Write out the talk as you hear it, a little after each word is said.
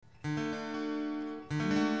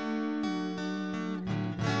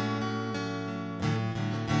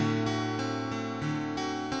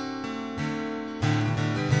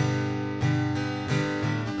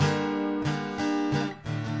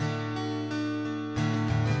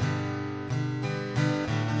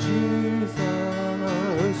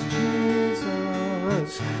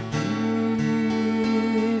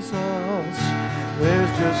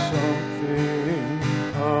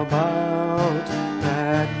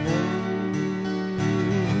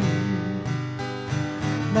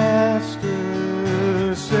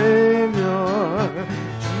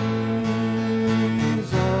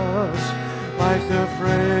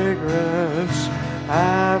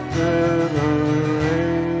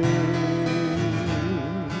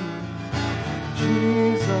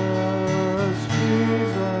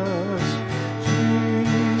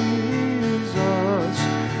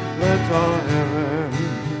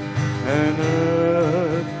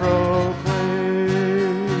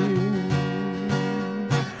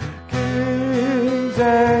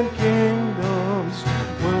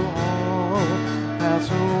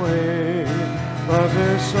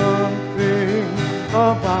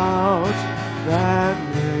that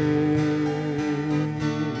name.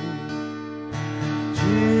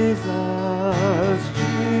 Jesus,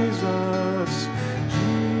 Jesus,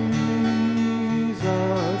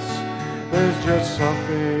 Jesus. There's just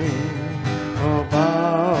something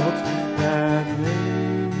about that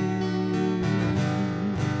name.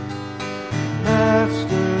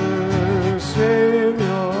 Master,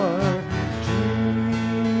 Savior,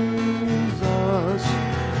 Jesus,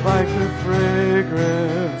 like the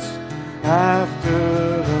fragrance after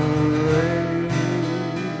the rain.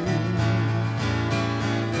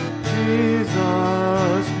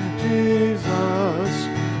 Jesus, Jesus,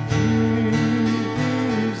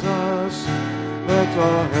 Jesus, let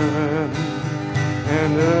all heaven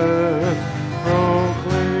and earth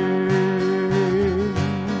proclaim.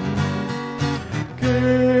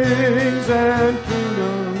 Kings and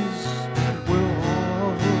kingdoms will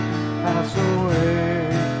all pass away,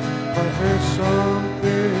 but there's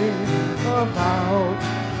something about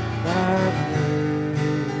that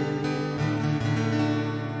name.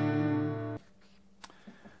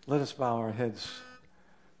 Let us bow our heads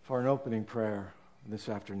for an opening prayer this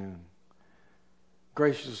afternoon.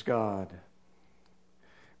 Gracious God,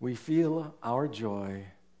 we feel our joy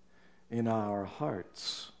in our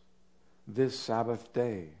hearts this Sabbath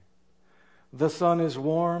day. The sun is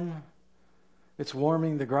warm. It's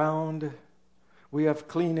warming the ground. We have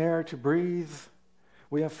clean air to breathe.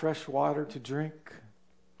 We have fresh water to drink.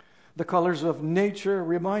 The colors of nature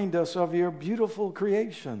remind us of your beautiful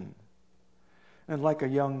creation. And like a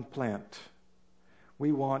young plant,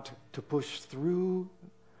 we want to push through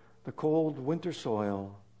the cold winter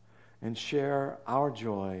soil and share our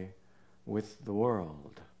joy with the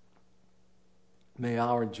world. May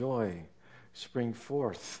our joy spring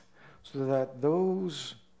forth so that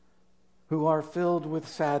those who are filled with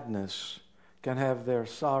sadness can have their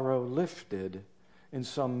sorrow lifted in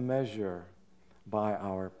some measure by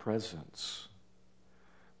our presence.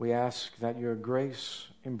 We ask that your grace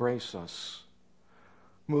embrace us,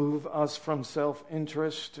 move us from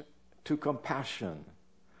self-interest to compassion,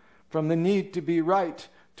 from the need to be right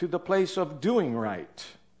to the place of doing right.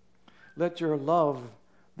 Let your love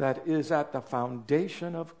that is at the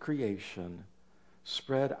foundation of creation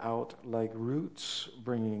spread out like roots,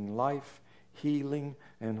 bringing life, healing,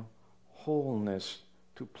 and wholeness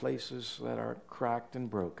to places that are cracked and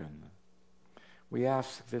broken. We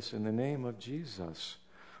ask this in the name of Jesus,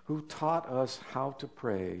 who taught us how to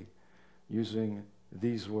pray using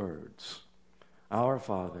these words. Our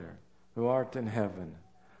Father, who art in heaven,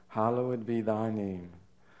 hallowed be thy name.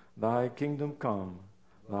 Thy kingdom come,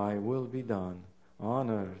 thy will be done,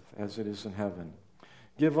 on earth as it is in heaven.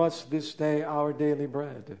 Give us this day our daily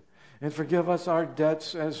bread, and forgive us our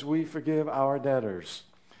debts as we forgive our debtors.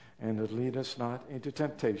 And lead us not into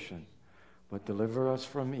temptation, but deliver us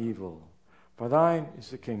from evil. For thine is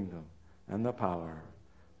the kingdom, and the power,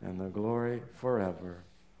 and the glory forever.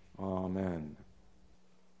 Amen.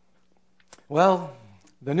 Well,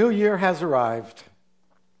 the new year has arrived,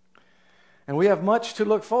 and we have much to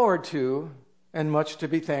look forward to and much to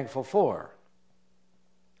be thankful for.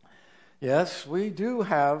 Yes, we do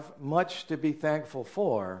have much to be thankful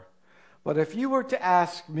for, but if you were to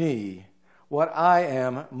ask me what I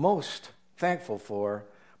am most thankful for,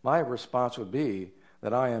 my response would be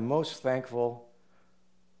that I am most thankful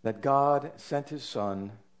that God sent his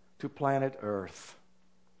Son to planet Earth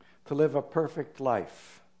to live a perfect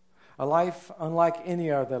life, a life unlike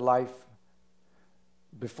any other life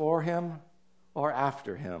before him or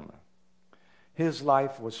after him. His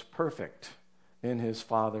life was perfect in his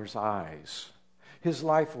Father's eyes. His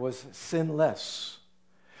life was sinless.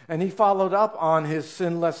 And he followed up on his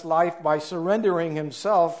sinless life by surrendering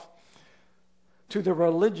himself to the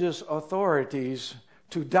religious authorities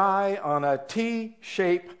to die on a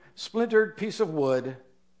T-shaped, splintered piece of wood.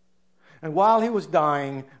 And while he was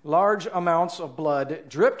dying, large amounts of blood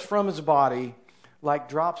dripped from his body like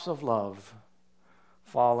drops of love,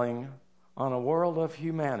 falling on a world of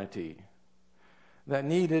humanity that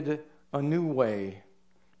needed a new way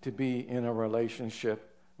to be in a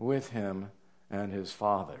relationship with him and his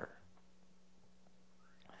Father.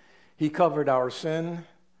 He covered our sin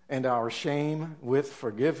and our shame with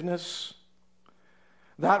forgiveness.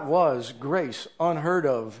 That was grace unheard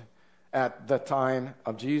of at the time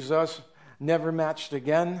of Jesus, never matched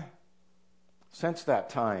again since that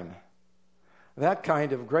time. That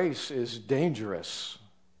kind of grace is dangerous.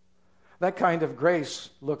 That kind of grace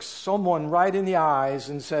looks someone right in the eyes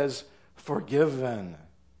and says, "Forgiven."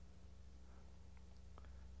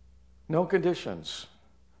 No conditions,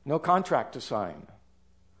 no contract to sign.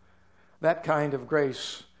 That kind of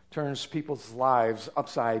grace turns people's lives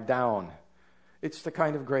upside down It's the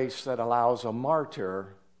kind of grace that allows a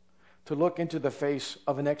martyr to look into the face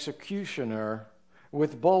of an executioner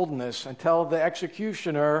with boldness and tell the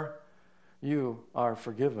executioner, "You are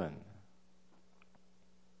forgiven."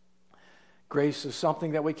 Grace is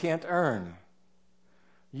something that we can't earn.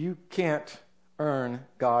 You can't earn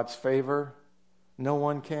God's favor. No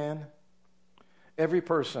one can. Every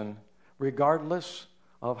person, regardless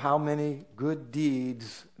of how many good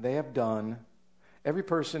deeds they have done, every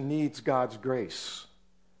person needs God's grace.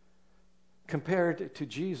 Compared to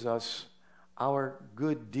Jesus, our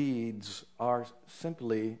good deeds are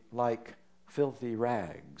simply like filthy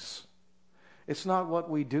rags. It's not what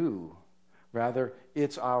we do. Rather,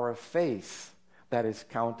 it's our faith that is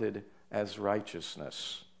counted as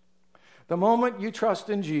righteousness. The moment you trust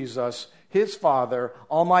in Jesus, His Father,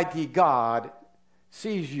 Almighty God,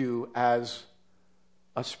 sees you as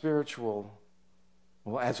a spiritual,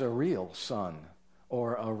 as a real son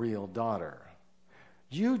or a real daughter.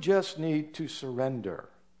 You just need to surrender.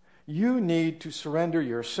 You need to surrender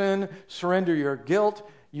your sin, surrender your guilt,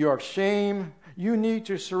 your shame. You need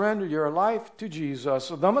to surrender your life to Jesus,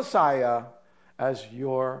 the Messiah, as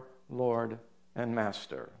your Lord and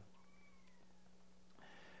Master.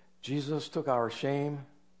 Jesus took our shame,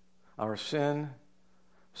 our sin,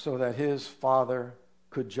 so that His Father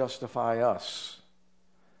could justify us.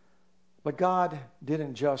 But God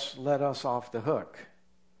didn't just let us off the hook.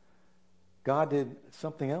 God did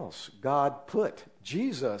something else. God put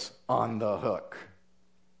Jesus on the hook.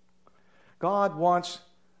 God wants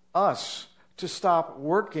us to stop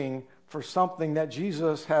working for something that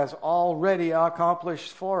Jesus has already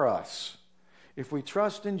accomplished for us. If we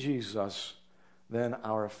trust in Jesus, then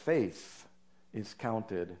our faith is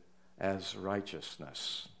counted as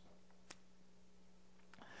righteousness.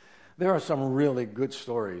 There are some really good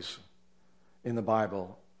stories in the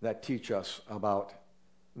Bible that teach us about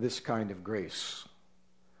this kind of grace,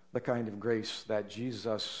 the kind of grace that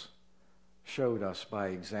Jesus showed us by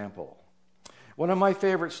example. One of my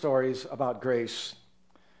favorite stories about grace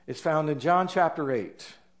is found in John chapter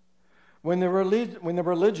 8. When the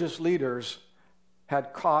religious leaders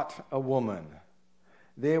had caught a woman,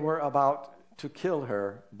 they were about to kill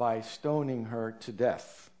her by stoning her to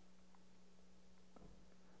death.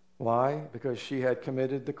 Why? Because she had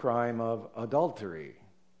committed the crime of adultery.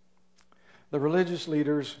 The religious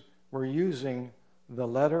leaders were using the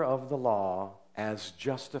letter of the law as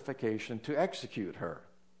justification to execute her.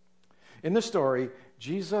 In the story,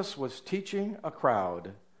 Jesus was teaching a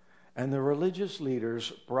crowd, and the religious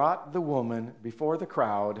leaders brought the woman before the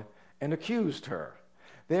crowd and accused her.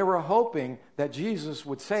 They were hoping that Jesus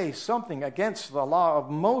would say something against the law of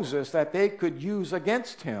Moses that they could use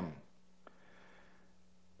against him.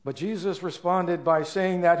 But Jesus responded by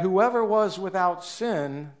saying that whoever was without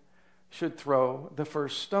sin should throw the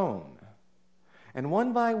first stone. And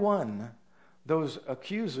one by one, those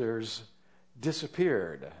accusers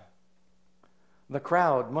disappeared. The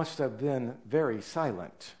crowd must have been very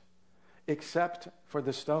silent, except for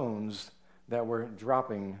the stones that were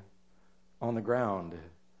dropping on the ground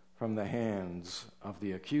from the hands of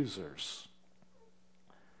the accusers.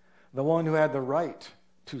 The one who had the right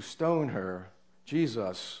to stone her,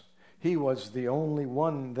 Jesus, he was the only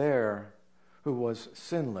one there who was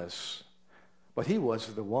sinless, but he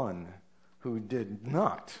was the one who did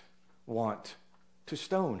not want to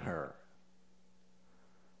stone her.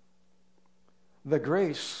 The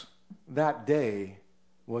grace that day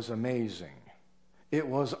was amazing. It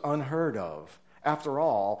was unheard of. After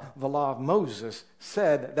all, the law of Moses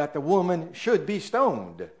said that the woman should be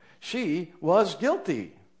stoned. She was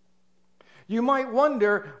guilty. You might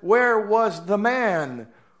wonder, where was the man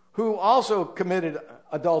who also committed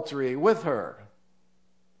adultery with her?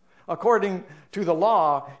 According to the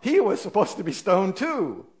law, he was supposed to be stoned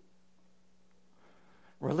too.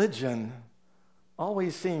 Religion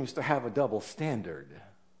always seems to have a double standard.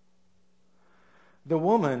 The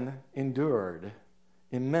woman endured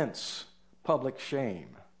immense public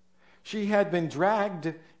shame. She had been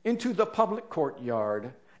dragged into the public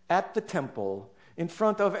courtyard at the temple in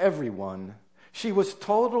front of everyone. She was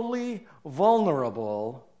totally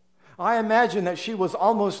vulnerable. I imagine that she was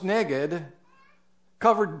almost naked,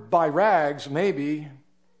 covered by rags maybe.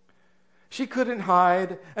 She couldn't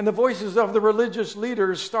hide, and the voices of the religious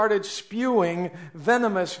leaders started spewing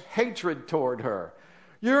venomous hatred toward her.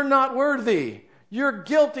 You're not worthy. You're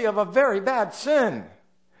guilty of a very bad sin.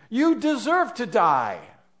 You deserve to die.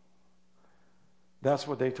 That's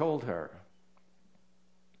what they told her.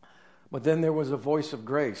 But then there was a voice of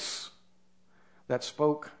grace that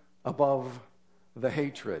spoke above the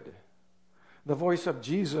hatred. The voice of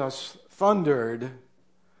Jesus thundered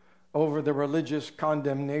over the religious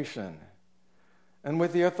condemnation. And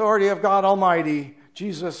with the authority of God Almighty,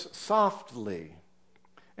 Jesus softly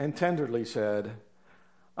and tenderly said,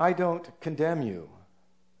 I don't condemn you.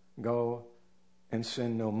 Go and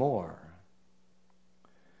sin no more.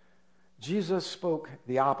 Jesus spoke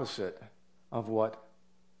the opposite of what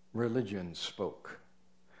religion spoke.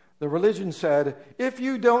 The religion said, if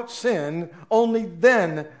you don't sin, only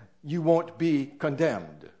then you won't be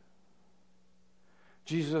condemned.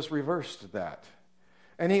 Jesus reversed that.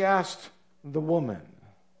 And he asked the woman.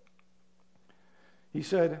 He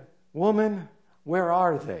said, woman, where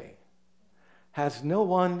are they? Has no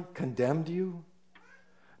one condemned you?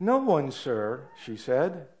 No one, sir, she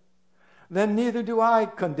said. Then neither do I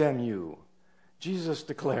condemn you. Jesus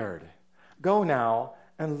declared, go now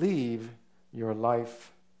and leave your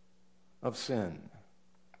life of sin.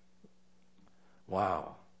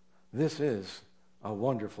 Wow, this is a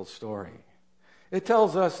wonderful story. It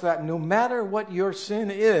tells us that no matter what your sin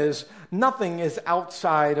is, nothing is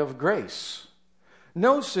outside of grace.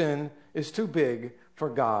 No sin is too big for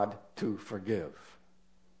God to forgive.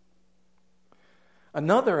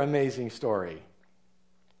 Another amazing story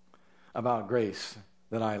about grace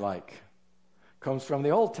that I like comes from the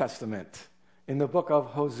Old Testament in the book of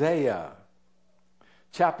Hosea,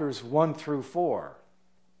 chapters 1 through 4.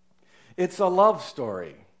 It's a love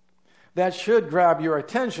story that should grab your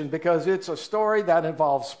attention because it's a story that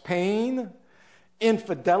involves pain,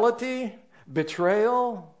 infidelity,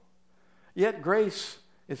 betrayal, yet grace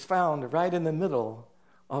is found right in the middle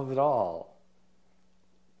of it all.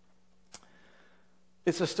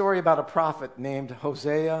 It's a story about a prophet named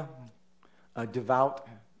Hosea, a devout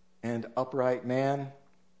and upright man.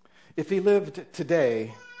 If he lived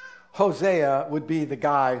today, Hosea would be the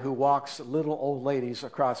guy who walks little old ladies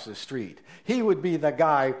across the street. He would be the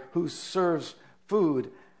guy who serves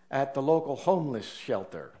food at the local homeless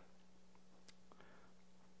shelter.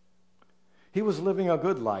 He was living a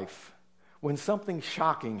good life when something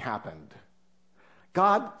shocking happened.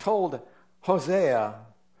 God told Hosea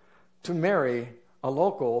to marry a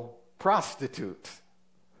local prostitute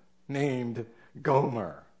named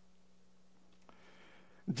Gomer.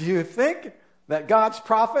 Do you think that God's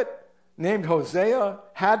prophet named Hosea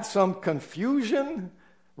had some confusion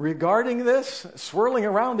regarding this swirling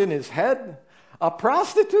around in his head? A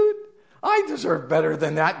prostitute? I deserve better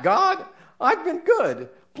than that, God. I've been good.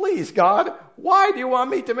 Please, God, why do you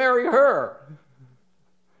want me to marry her?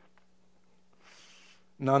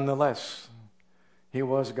 Nonetheless, he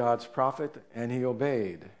was God's prophet and he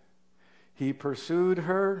obeyed. He pursued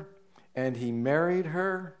her and he married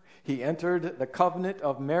her. He entered the covenant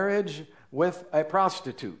of marriage with a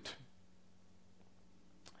prostitute.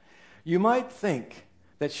 You might think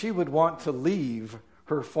that she would want to leave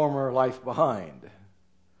her former life behind.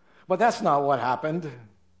 But that's not what happened.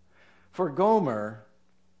 For Gomer,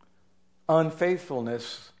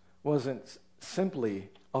 unfaithfulness wasn't simply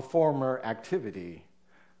a former activity.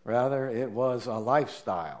 Rather, it was a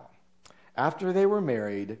lifestyle. After they were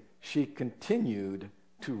married, she continued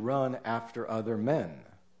to run after other men.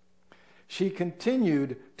 She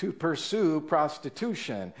continued to pursue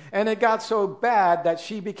prostitution, and it got so bad that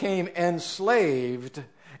she became enslaved,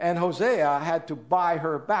 and Hosea had to buy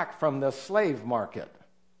her back from the slave market.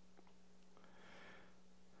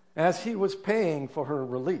 As he was paying for her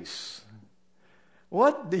release,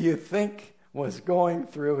 what do you think was going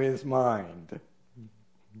through his mind?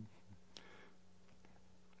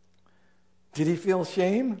 Did he feel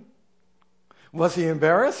shame? Was he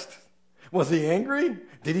embarrassed? Was he angry?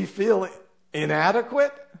 Did he feel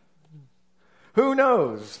inadequate? Who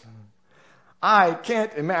knows? I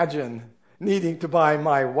can't imagine needing to buy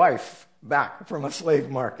my wife back from a slave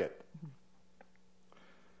market.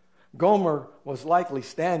 Gomer was likely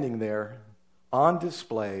standing there on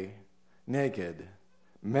display, naked,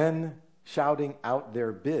 men shouting out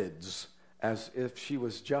their bids as if she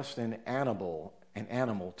was just an animal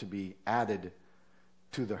to be added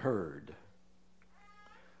to the herd.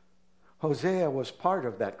 Hosea was part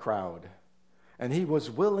of that crowd, and he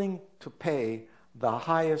was willing to pay the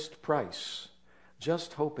highest price,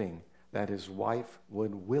 just hoping that his wife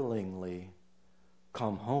would willingly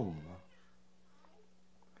come home.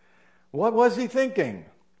 What was he thinking?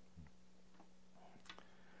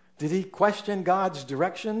 Did he question God's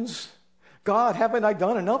directions? God, haven't I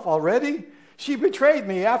done enough already? She betrayed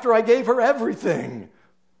me after I gave her everything.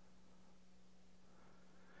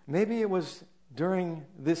 Maybe it was during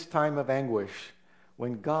this time of anguish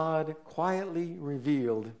when God quietly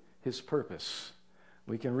revealed his purpose.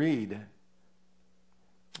 We can read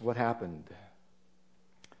what happened.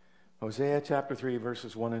 Hosea chapter 3,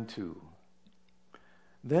 verses 1 and 2.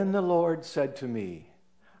 Then the Lord said to me,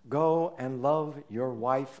 go and love your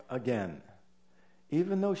wife again,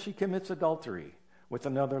 even though she commits adultery with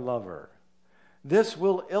another lover. This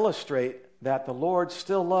will illustrate that the Lord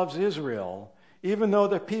still loves Israel, even though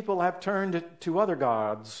the people have turned to other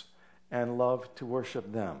gods and love to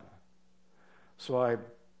worship them. So I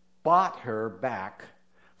bought her back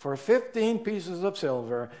for 15 pieces of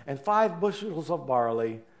silver and 5 bushels of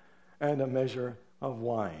barley and a measure of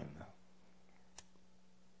wine.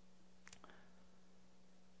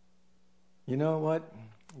 You know what?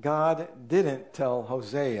 God didn't tell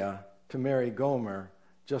Hosea to marry Gomer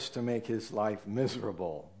just to make his life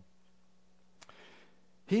miserable.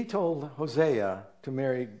 He told Hosea to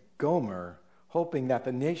marry Gomer, hoping that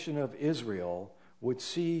the nation of Israel would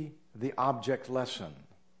see the object lesson,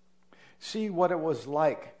 see what it was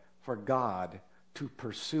like for God to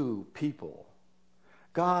pursue people.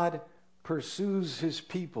 God pursues his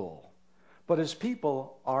people, but his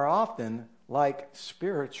people are often like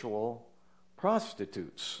spiritual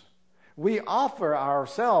prostitutes. We offer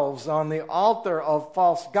ourselves on the altar of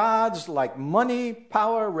false gods like money,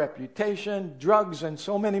 power, reputation, drugs, and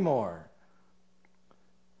so many more.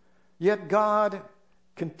 Yet God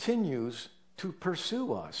continues to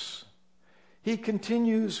pursue us. He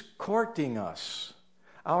continues courting us.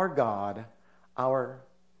 Our God, our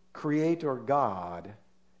Creator God,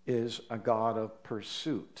 is a God of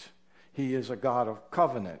pursuit. He is a God of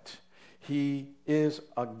covenant. He is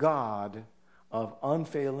a God of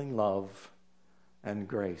unfailing love and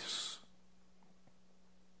grace.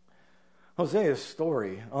 Hosea's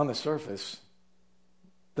story, on the surface,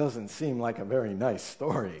 doesn't seem like a very nice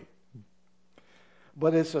story.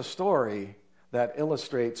 But it's a story that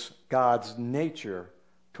illustrates God's nature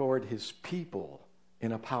toward his people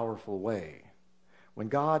in a powerful way. When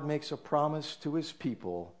God makes a promise to his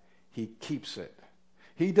people, he keeps it.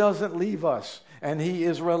 He doesn't leave us, and he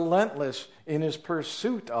is relentless in his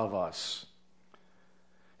pursuit of us.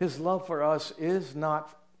 His love for us is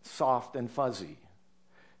not soft and fuzzy.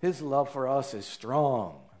 His love for us is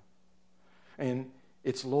strong, and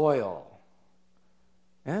it's loyal,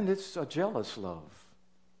 and it's a jealous love.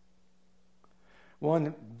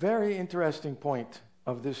 One very interesting point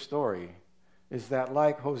of this story is that,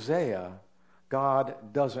 like Hosea, God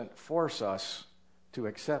doesn't force us to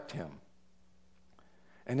accept him.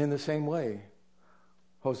 And in the same way,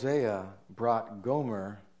 Hosea brought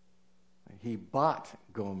Gomer. He bought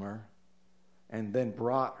Gomer and then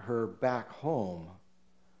brought her back home,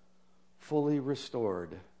 fully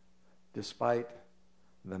restored, despite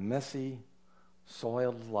the messy,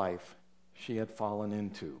 soiled life she had fallen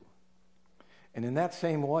into. And in that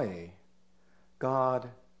same way, God,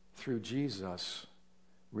 through Jesus,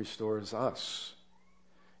 restores us.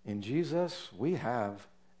 In Jesus, we have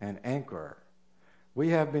an anchor. We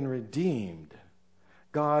have been redeemed.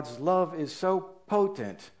 God's love is so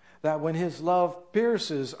potent that when his love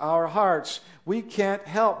pierces our hearts, we can't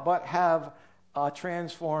help but have a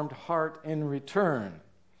transformed heart in return.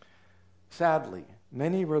 Sadly,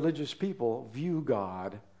 many religious people view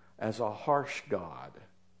God as a harsh God,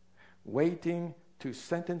 waiting to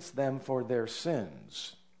sentence them for their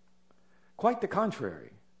sins. Quite the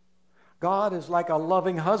contrary. God is like a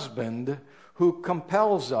loving husband who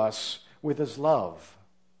compels us with his love,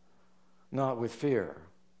 not with fear.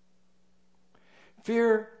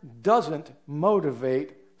 Fear doesn't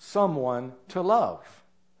motivate someone to love.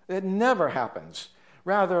 It never happens.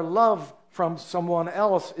 Rather, love from someone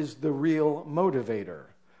else is the real motivator.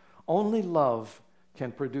 Only love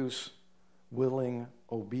can produce willing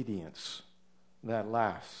obedience that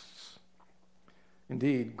lasts.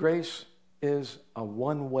 Indeed, grace is a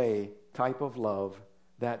one-way type of love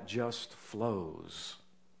that just flows.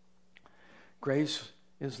 Grace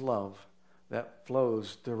is love that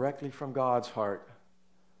flows directly from God's heart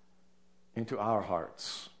into our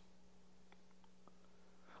hearts.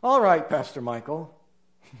 All right, Pastor Michael,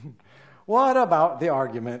 what about the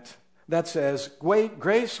argument that says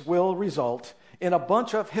grace will result in a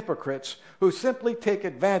bunch of hypocrites who simply take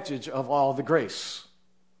advantage of all the grace?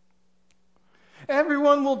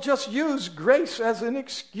 Everyone will just use grace as an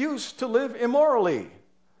excuse to live immorally.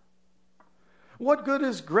 What good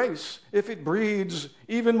is grace if it breeds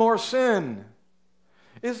even more sin?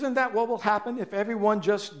 Isn't that what will happen if everyone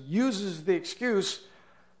just uses the excuse,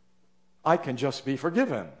 I can just be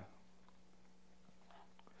forgiven?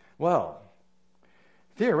 Well,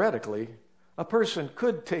 theoretically, a person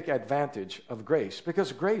could take advantage of grace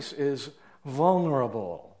because grace is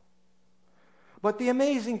vulnerable. But the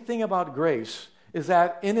amazing thing about grace is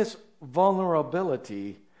that in its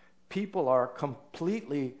vulnerability, people are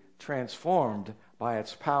completely transformed by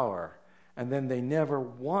its power, and then they never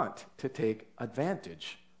want to take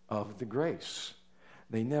advantage of the grace.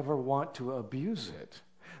 They never want to abuse it.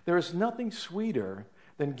 There is nothing sweeter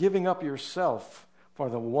than giving up yourself for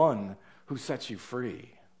the one who sets you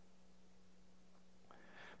free.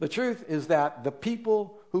 The truth is that the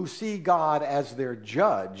people who see God as their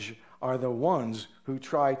judge are the ones who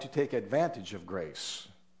try to take advantage of grace.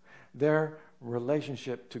 Their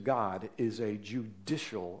relationship to God is a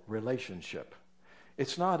judicial relationship.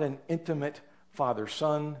 It's not an intimate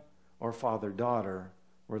father-son or father-daughter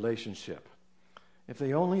relationship. If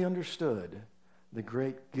they only understood the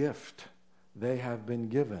great gift they have been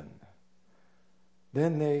given,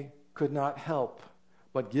 then they could not help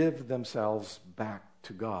but give themselves back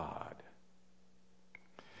to God.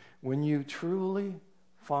 When you truly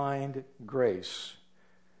find grace,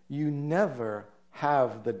 you never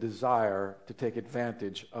have the desire to take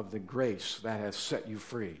advantage of the grace that has set you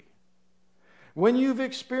free. When you've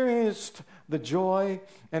experienced the joy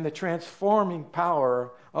and the transforming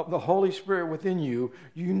power of the Holy Spirit within you,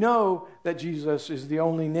 you know that Jesus is the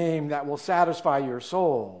only name that will satisfy your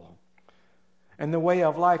soul. And the way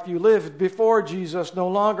of life you lived before Jesus no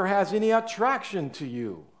longer has any attraction to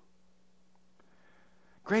you.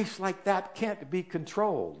 Grace like that can't be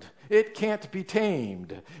controlled. It can't be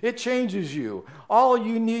tamed. It changes you. All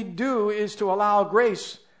you need do is to allow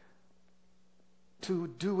grace to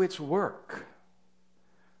do its work.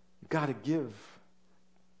 You've got to give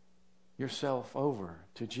yourself over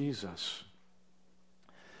to Jesus,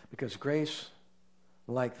 because grace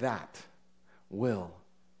like that will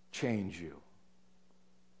change you.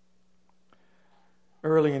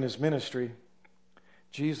 Early in his ministry,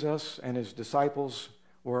 Jesus and his disciples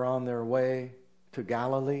were on their way to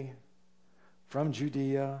Galilee from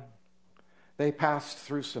Judea. They passed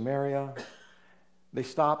through Samaria. They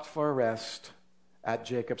stopped for a rest at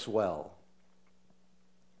Jacob's well.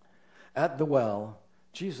 At the well,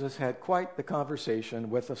 Jesus had quite the conversation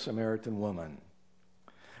with a Samaritan woman.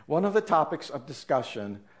 One of the topics of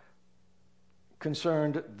discussion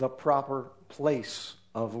concerned the proper place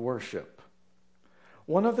of worship.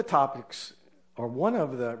 One of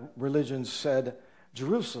the religions said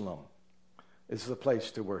Jerusalem is the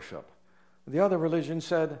place to worship. The other religion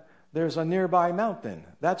said there's a nearby mountain.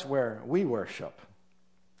 That's where we worship.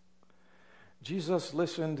 Jesus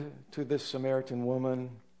listened to this Samaritan woman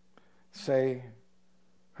say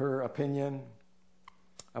her opinion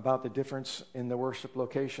about the difference in the worship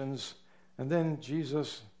locations, and then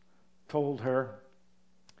Jesus told her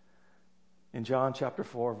in John chapter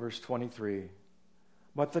 4, verse 23,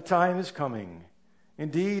 "But the time is coming,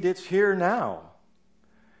 indeed it's here now,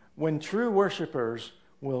 when true worshipers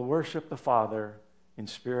will worship the Father in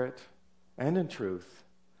spirit and in truth.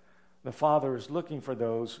 The Father is looking for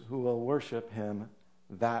those who will worship him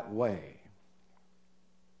that way."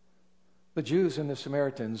 The Jews and the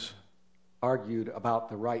Samaritans argued about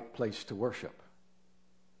the right place to worship.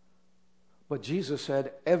 But Jesus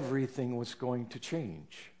said everything was going to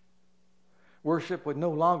change. Worship would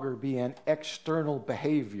no longer be an external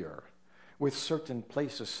behavior with certain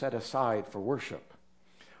places set aside for worship.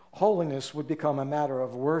 Holiness would become a matter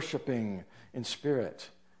of worshiping in spirit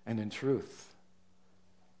and in truth.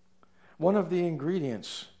 One of the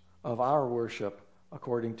ingredients of our worship,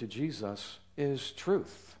 according to Jesus, is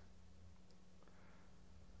truth.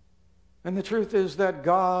 And the truth is that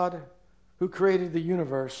God, who created the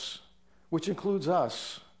universe, which includes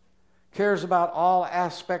us, cares about all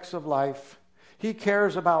aspects of life. He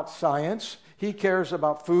cares about science. He cares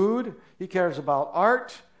about food. He cares about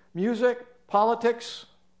art, music, politics,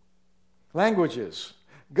 languages.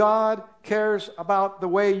 God cares about the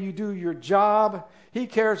way you do your job. He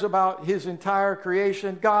cares about his entire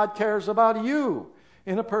creation. God cares about you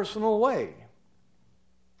in a personal way.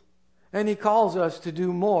 And he calls us to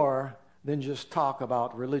do more than just talk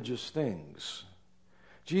about religious things.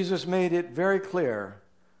 Jesus made it very clear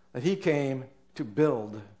that he came to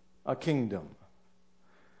build a kingdom.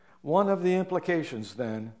 One of the implications,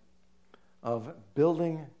 then, of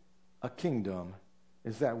building a kingdom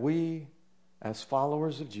is that we, as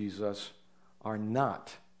followers of Jesus, are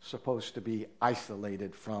not supposed to be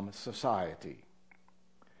isolated from society.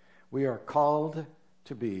 We are called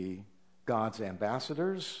to be God's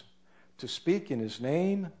ambassadors, to speak in his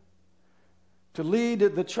name, to lead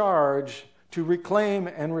the charge to reclaim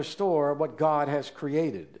and restore what God has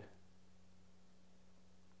created.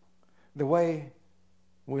 The way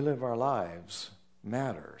we live our lives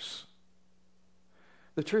matters.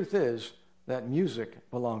 The truth is that music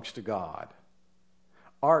belongs to God.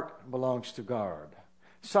 Art belongs to God.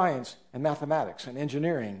 Science and mathematics and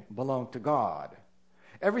engineering belong to God.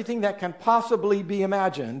 Everything that can possibly be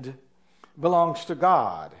imagined belongs to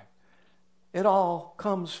God. It all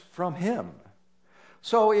comes from him.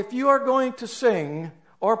 So if you are going to sing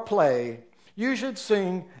or play, You should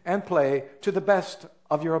sing and play to the best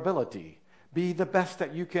of your ability. Be the best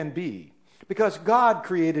that you can be. Because God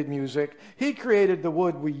created music. He created the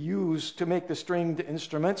wood we use to make the stringed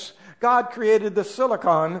instruments. God created the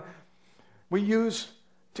silicon we use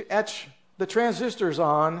to etch the transistors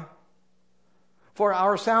on for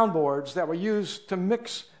our soundboards that we use to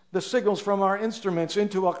mix the signals from our instruments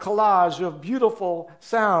into a collage of beautiful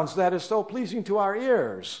sounds that is so pleasing to our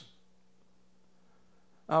ears.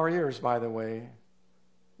 Our ears, by the way,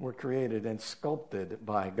 were created and sculpted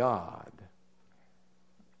by God.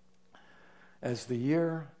 As the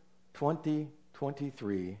year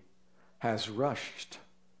 2023 has rushed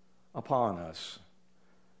upon us,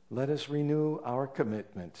 let us renew our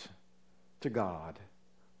commitment to God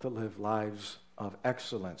to live lives of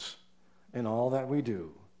excellence in all that we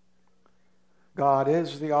do. God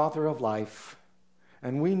is the author of life,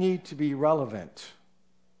 and we need to be relevant,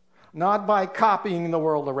 not by copying the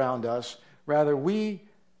world around us. Rather, we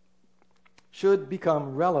should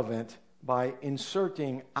become relevant by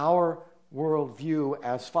inserting our worldview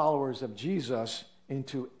as followers of Jesus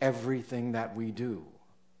into everything that we do.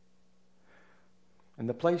 And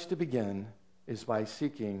the place to begin is by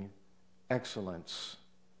seeking excellence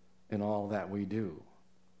in all that we do.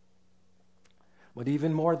 But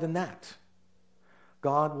even more than that,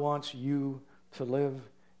 God wants you to live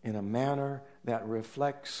in a manner that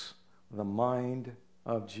reflects the mind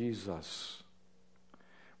of Jesus.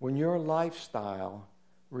 When your lifestyle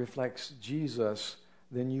reflects Jesus,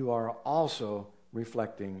 then you are also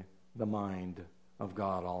reflecting the mind of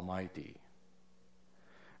God Almighty.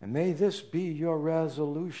 And may this be your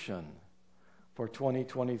resolution for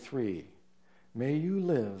 2023. May you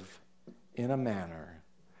live in a manner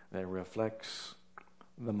that reflects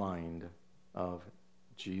the mind of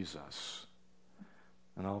Jesus.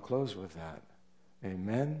 And I'll close with that.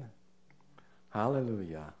 Amen.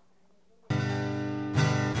 Hallelujah.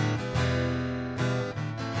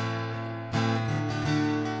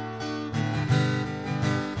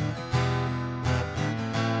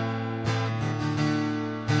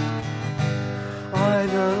 I,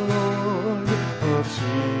 the Lord of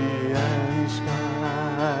sea and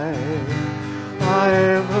sky, I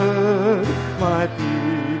have heard my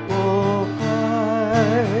people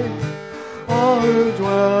cry, all who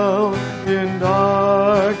dwell in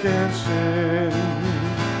dark and sin,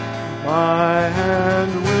 my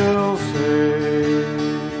hand will save.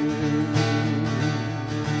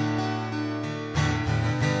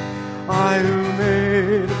 I who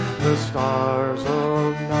made the stars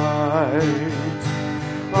of night,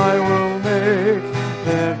 I will make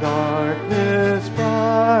their darkness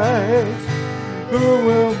bright. Who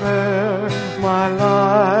will bear my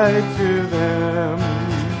light to them?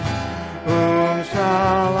 Whom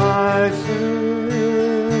shall I sing?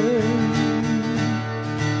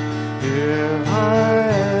 Here I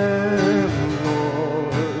am,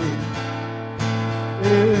 Lord.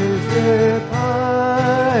 Is it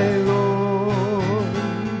I, Lord?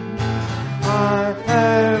 I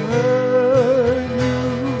have heard you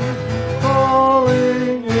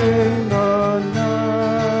calling in the night.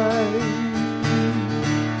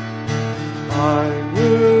 I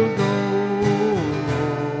will go,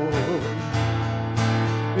 Lord,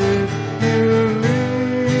 if you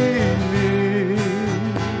lead me.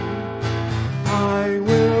 I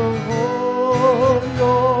will hold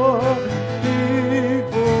your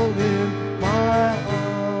people in my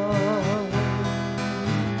arms.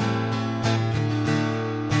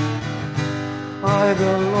 I,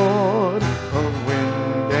 the Lord of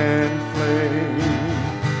wind and flame,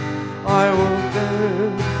 I will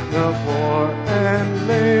bend the poor and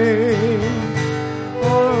lame. I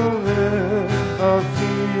will live a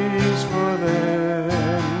feast for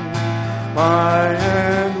them. My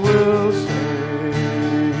hand will save.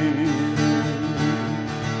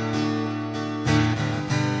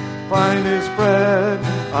 Finest bread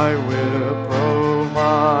I will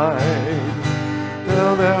provide,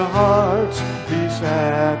 till their hearts be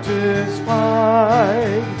satisfied.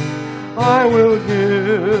 I will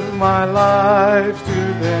give my life to